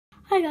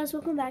Hi guys,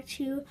 welcome back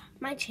to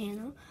my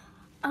channel.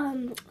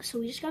 So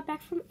we just got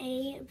back from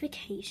a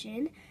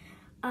vacation.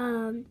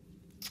 And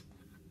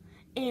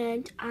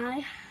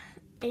I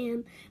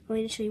am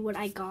going to show you what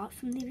I got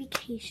from the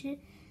vacation.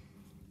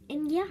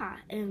 And yeah,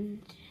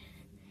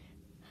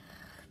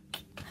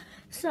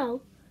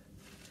 so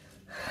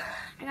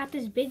I got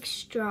this big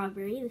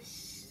strawberry. This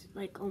is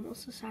like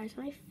almost the size of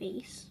my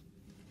face.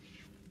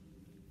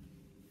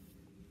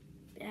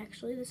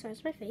 Actually, the size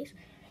of my face.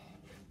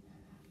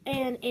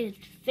 And it's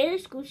very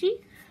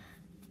squishy.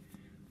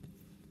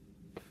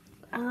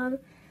 I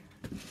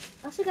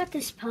also got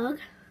this pug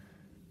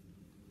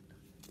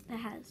that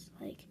has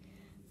like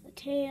the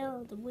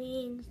tail, the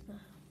wings, the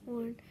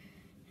horn,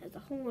 has the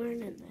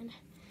horn, and then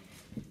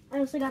I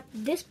also got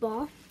this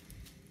ball.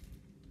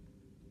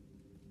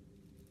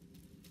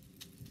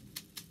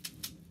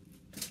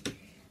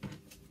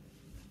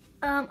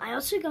 I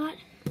also got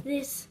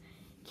this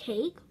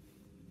cake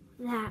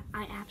that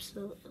I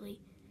absolutely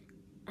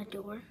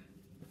adore.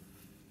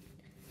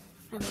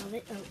 I love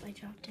it. Oh, I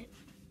dropped it.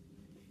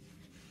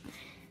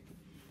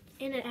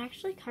 And it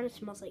actually kind of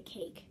smells like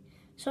cake.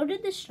 So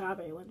did the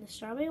strawberry one. The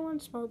strawberry one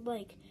smelled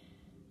like,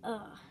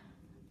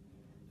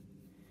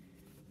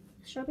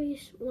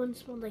 strawberry one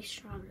smelled like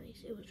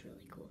strawberries. It was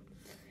really cool.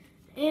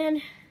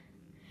 And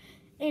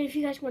if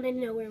you guys wanted to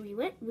know where we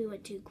went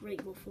to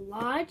Great Wolf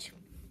Lodge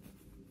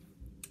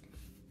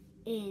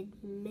in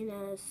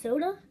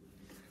Minnesota.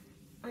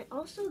 I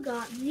also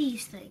got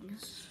these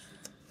things.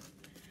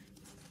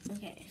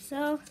 Okay,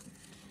 so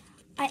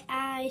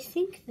I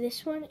think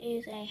this one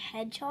is a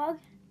hedgehog.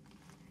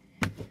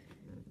 It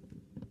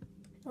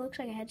looks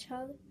like a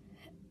hedgehog.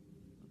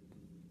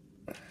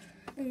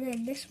 And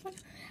then this one,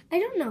 I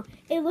don't know.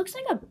 It looks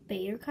like a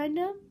bear, kind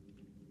of.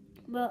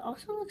 But it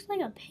also looks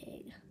like a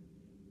pig.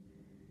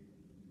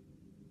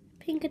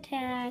 Pink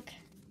attack.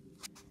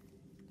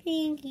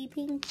 Pinky,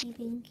 pinky,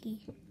 pinky.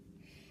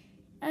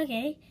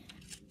 Okay.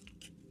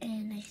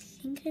 And I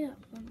think I got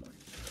one more.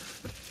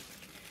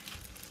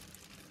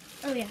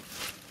 Oh yeah.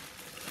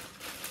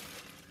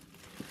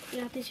 I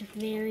got this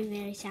very,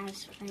 very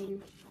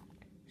satisfying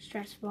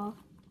stress ball.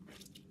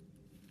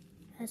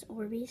 It has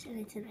Orbeez and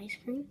it's an ice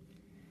cream.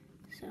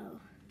 So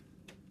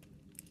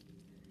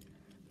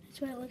that's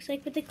what it looks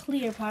like with the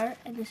clear part,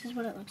 and this is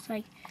what it looks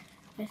like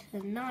with the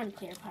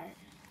non-clear part.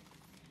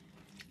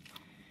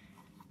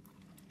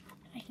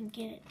 I can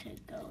get it to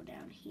go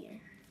down here.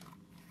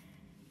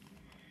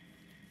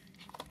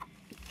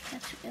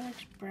 It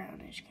looks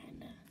brownish,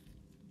 kind of.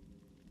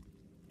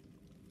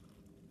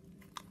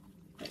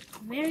 But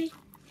very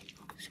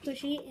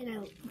squishy,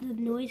 and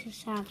the noise is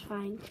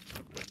satisfying.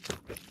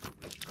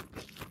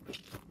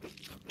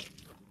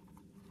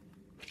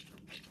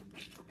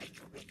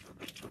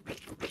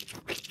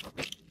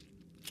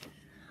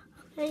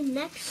 Okay,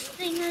 next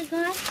thing I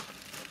got.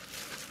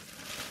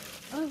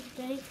 Oh,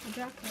 dang, I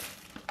dropped it.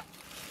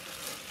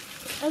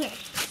 Okay,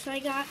 so I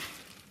got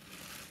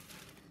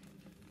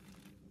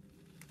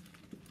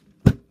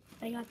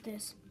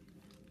this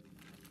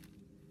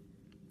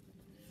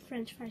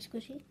French fry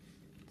squishy.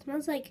 It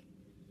smells like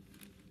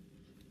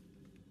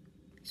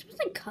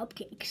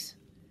cupcakes.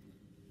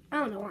 I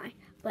don't know why,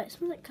 but it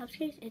smells like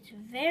cupcakes. It's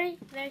very,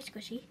 very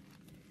squishy.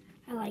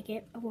 I like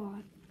it a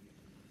lot.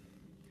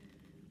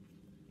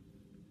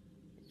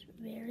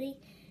 It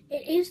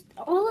is,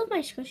 all of my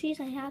squishies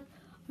I have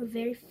are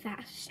very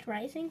fast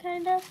rising,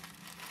 kind of.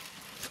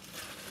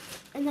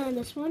 And then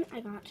this one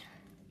I got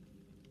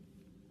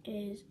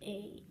is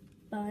a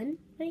bun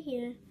right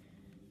here,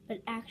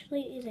 but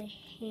actually is a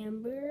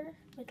hamburger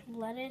with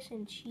lettuce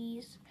and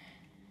cheese.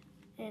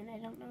 And I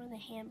don't know where the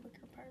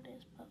hamburger part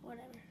is, but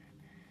whatever.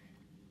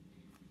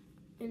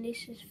 And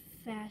this is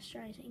fast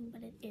rising,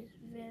 but it is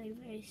very,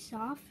 very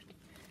soft.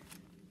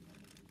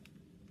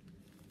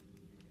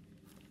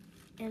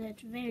 And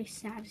it's very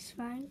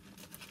satisfying.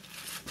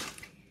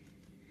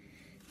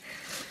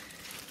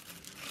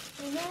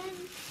 And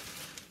then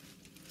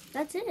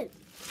that's it.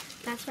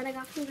 That's what I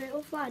got from Great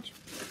Wolf Lodge.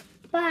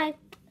 Bye.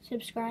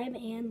 Subscribe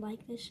and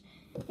like this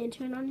and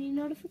turn on your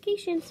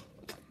notifications.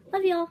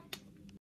 Love y'all.